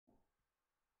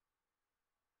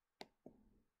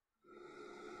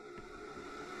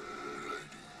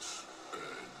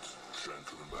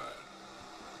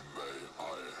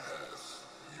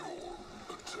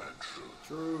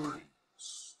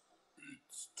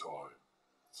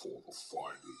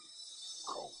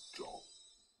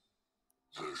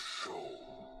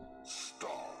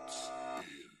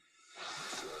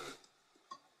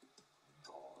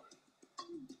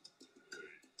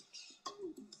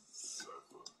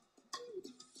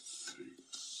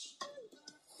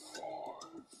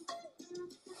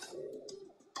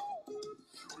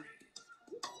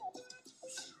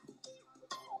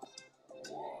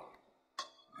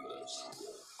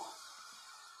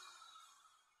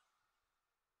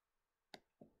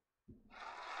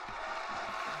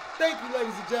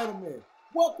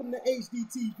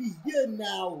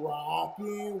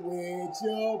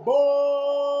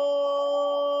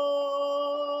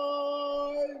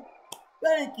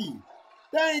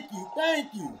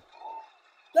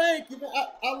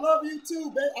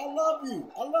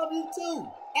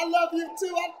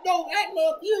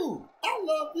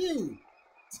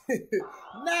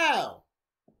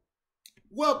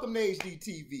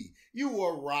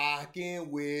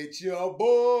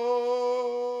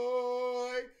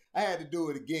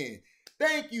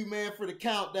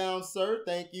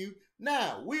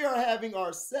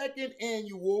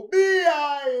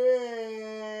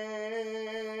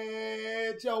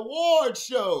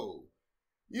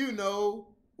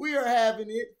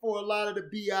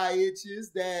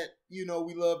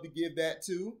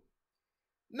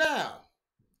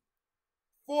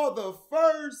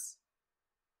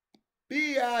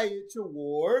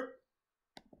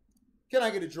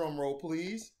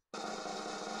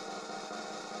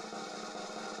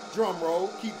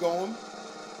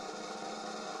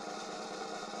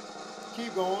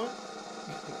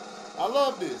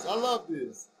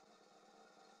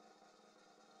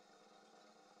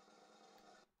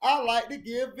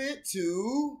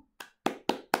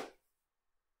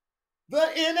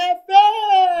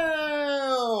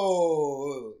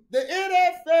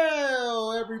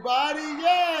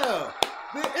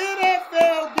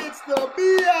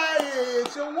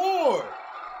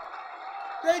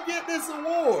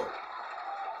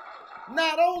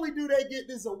only do they get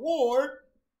this award,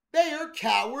 they are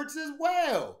cowards as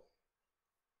well.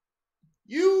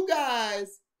 You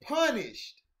guys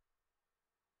punished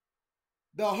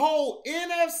the whole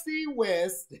NFC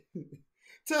West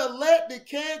to let the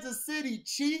Kansas City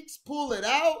Chiefs pull it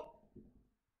out.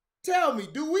 Tell me,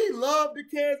 do we love the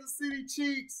Kansas City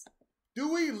Chiefs?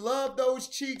 Do we love those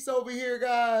cheeks over here,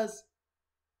 guys?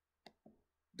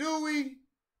 Do we?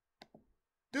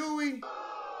 Do we?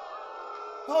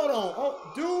 Hold on.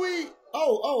 Oh, do we?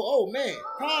 Oh, man.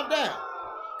 Calm down.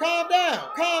 Calm down.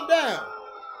 Calm down.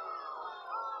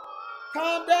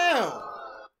 Calm down.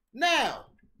 Now,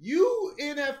 you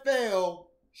NFL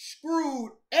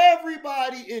screwed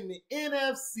everybody in the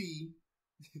NFC.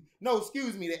 No,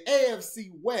 excuse me, the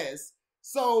AFC West.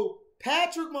 So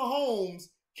Patrick Mahomes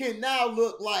can now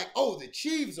look like, oh, the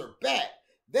Chiefs are back.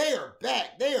 They are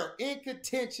back. They are in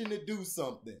contention to do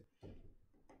something.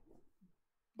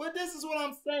 But this is what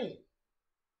I'm saying.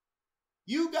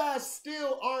 You guys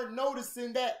still aren't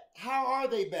noticing that. How are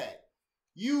they back?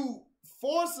 You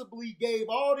forcibly gave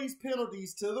all these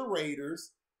penalties to the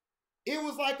Raiders. It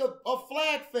was like a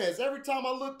flag fest. Every time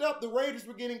I looked up, the Raiders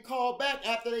were getting called back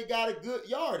after they got a good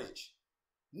yardage.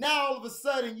 Now, all of a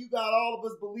sudden, you got all of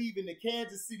us believing the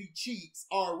Kansas City Chiefs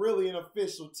are really an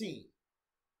official team.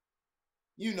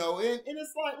 You know, and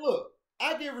it's like, look,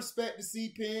 I give respect to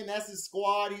C-Pen. That's his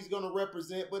squad he's going to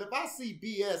represent. But if I see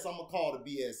BS, I'm going to call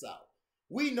the BS out.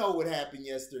 We know what happened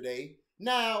yesterday.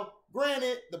 Now,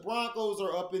 granted, the Broncos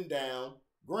are up and down.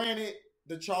 Granted,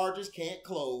 the Chargers can't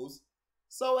close.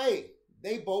 So, hey,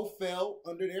 they both fell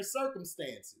under their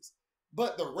circumstances.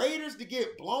 But the Raiders to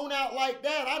get blown out like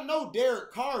that, I know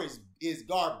Derek Carr is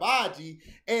garbage.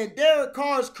 And Derek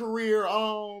Carr's career,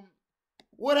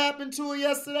 what happened to it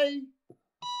yesterday?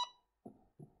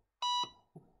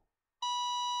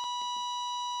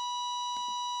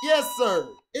 Yes, sir.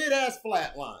 It has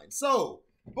flatlined. So,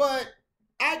 but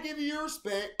I give you your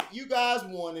respect. You guys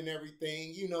won and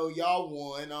everything. You know, y'all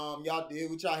won. Y'all did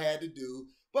what y'all had to do.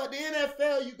 But the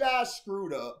NFL, you guys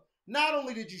screwed up. Not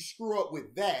only did you screw up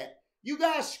with that, you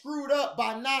guys screwed up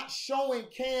by not showing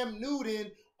Cam Newton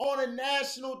on a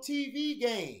national TV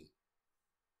game.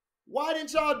 Why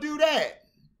didn't y'all do that?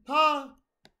 Huh?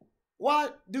 Why?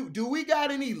 Do we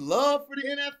got any love for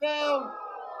the NFL?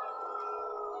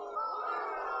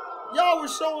 Y'all were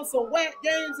showing some whack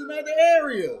games in other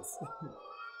areas.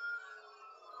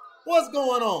 What's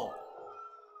going on?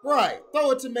 Right.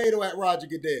 Throw a tomato at Roger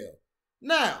Goodell.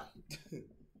 Now,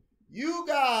 you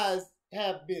guys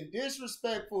have been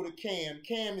disrespectful to Cam.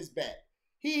 Cam is back.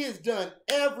 He has done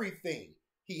everything.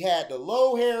 He had the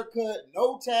low haircut,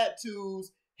 no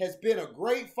tattoos,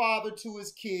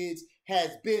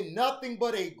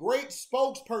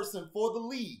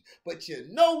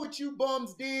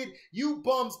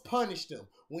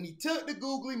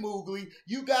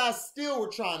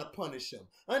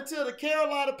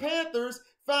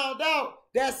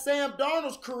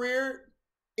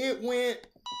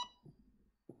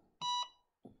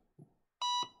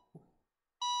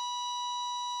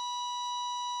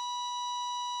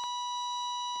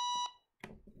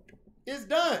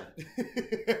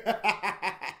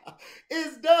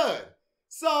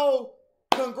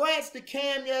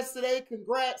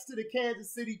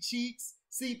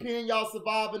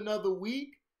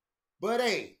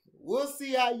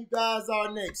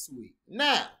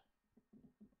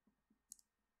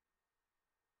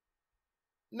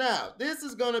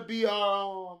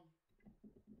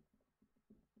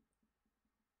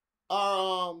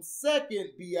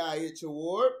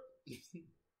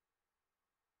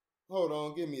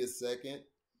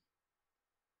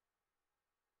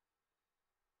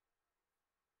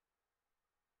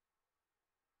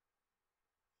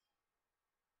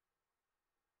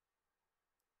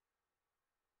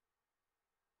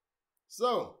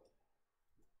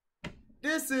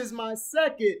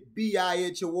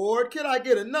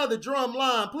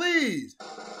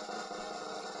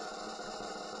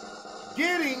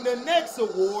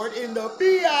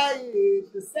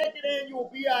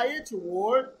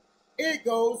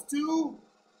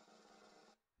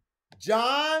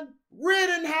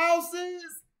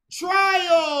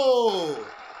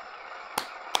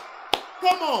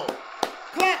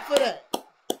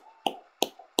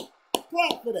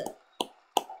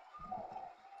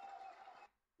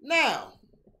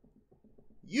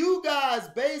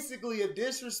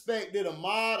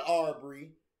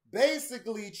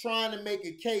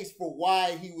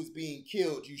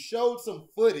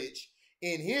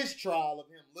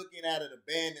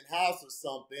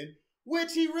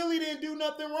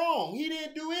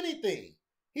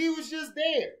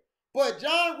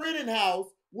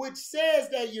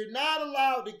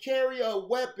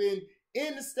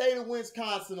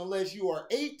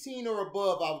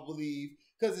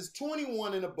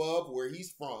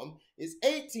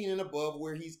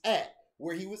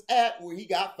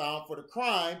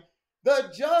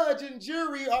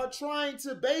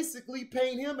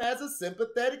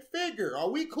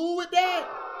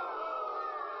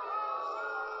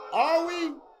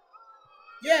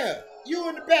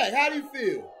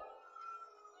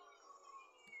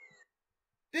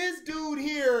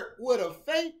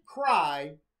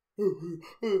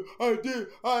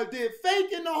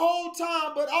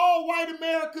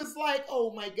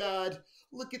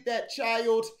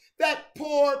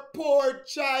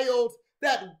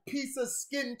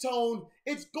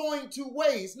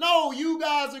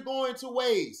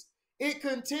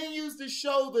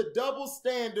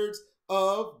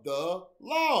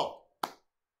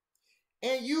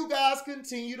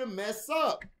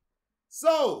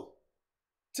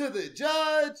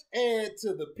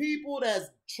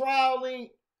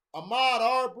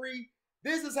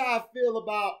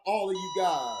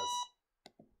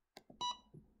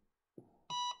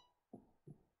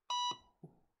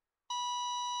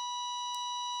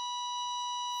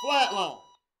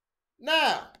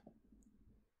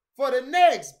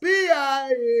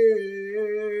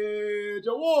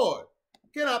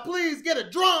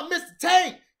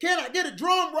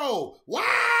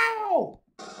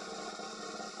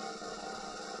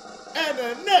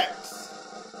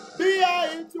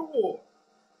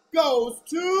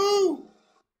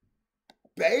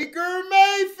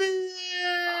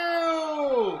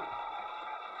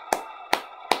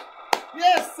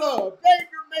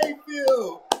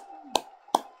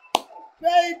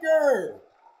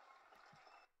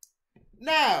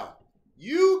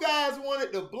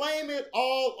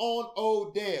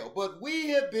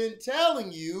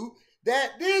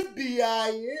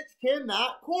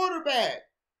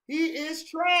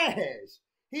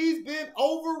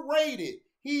 overrated.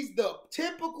 He's the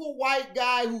typical white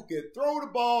guy who can throw the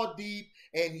ball deep,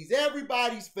 and he's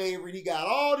everybody's favorite. He got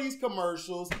all these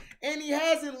commercials, and he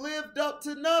hasn't lived up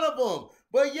to none of them.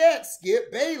 But yet,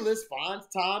 Skip Bayless finds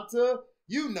time to,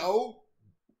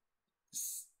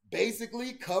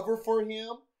 basically cover for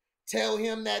him, tell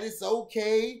him that it's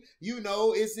okay.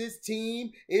 It's his team.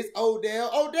 It's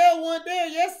Odell. Odell wasn't there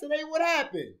yesterday. What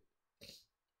happened?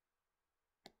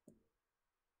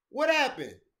 What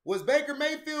happened? Was Baker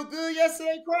Mayfield good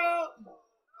yesterday, crowd?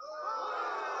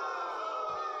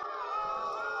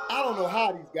 I don't know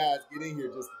how these guys get in here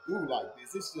just to do like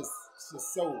this. It's just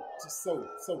so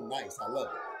nice. I love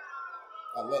it.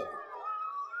 I love it.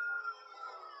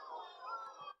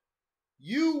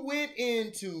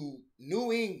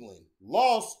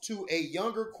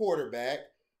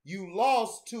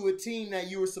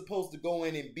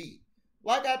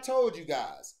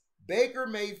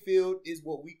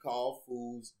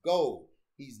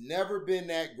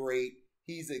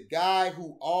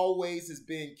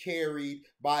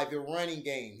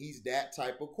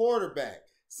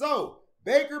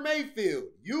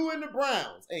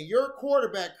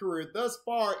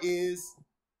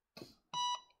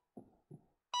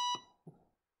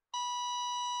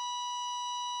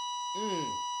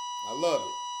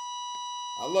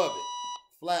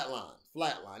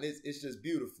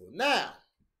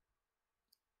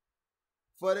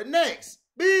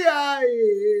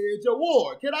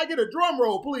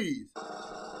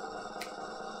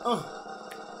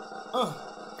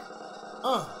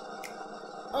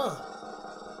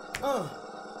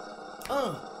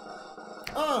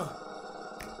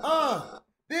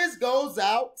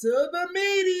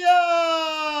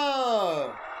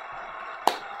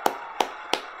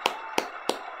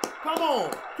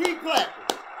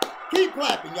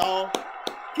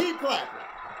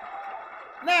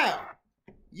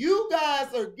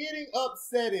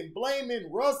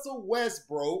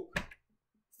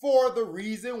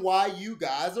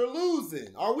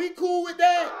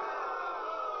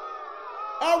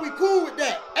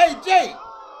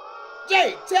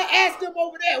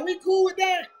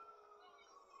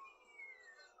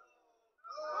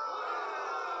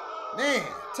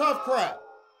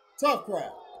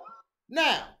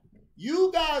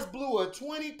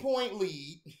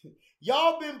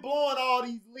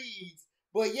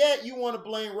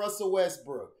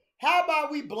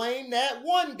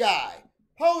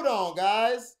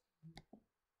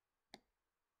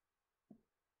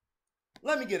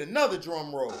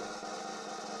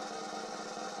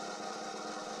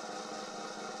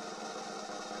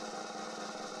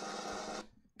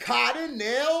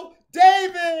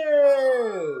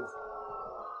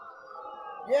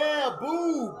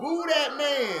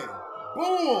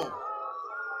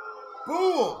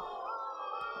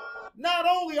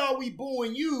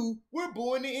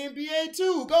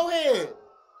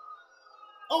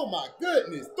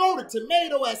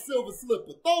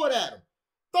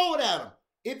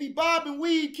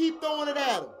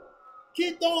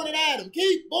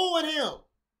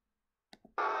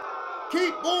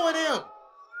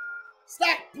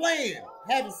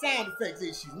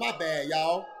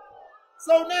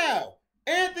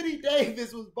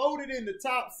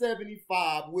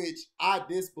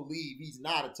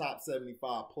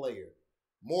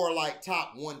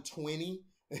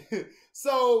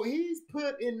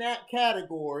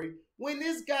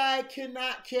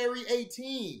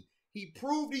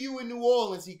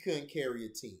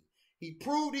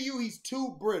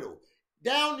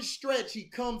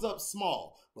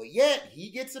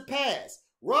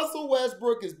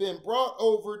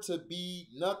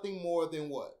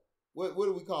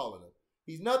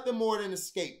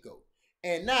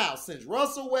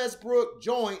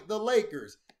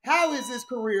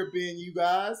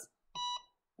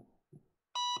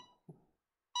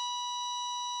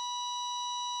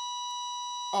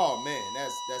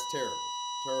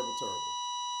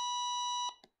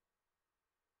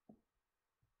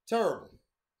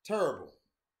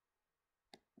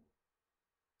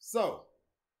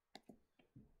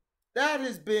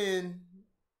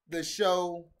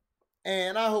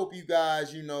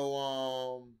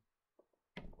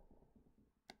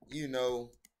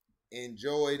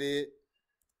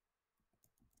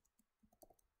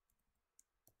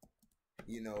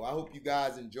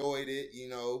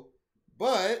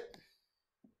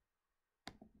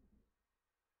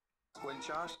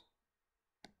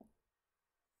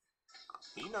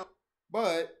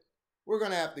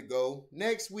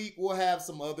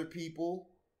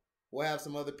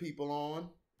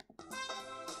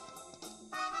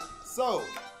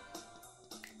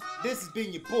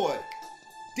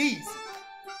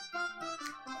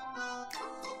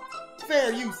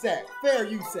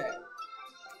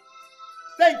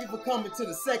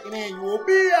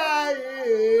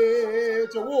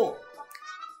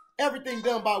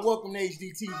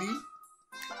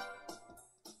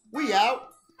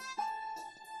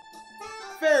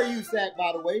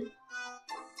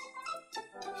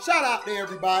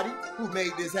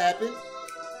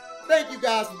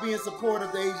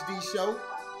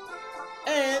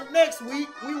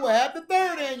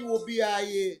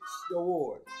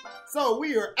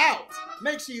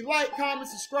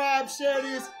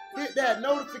 Hit that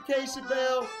notification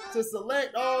bell to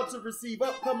select all to receive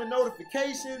upcoming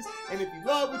notifications. And if you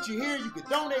love what you hear, you can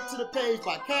donate to the page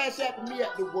by Cash Apping me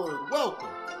at the word welcome.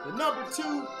 the number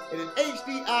 2, and then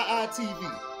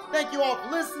HDiiTV. Thank you all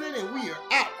for listening, and we are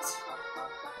out.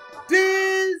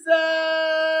 Diesel!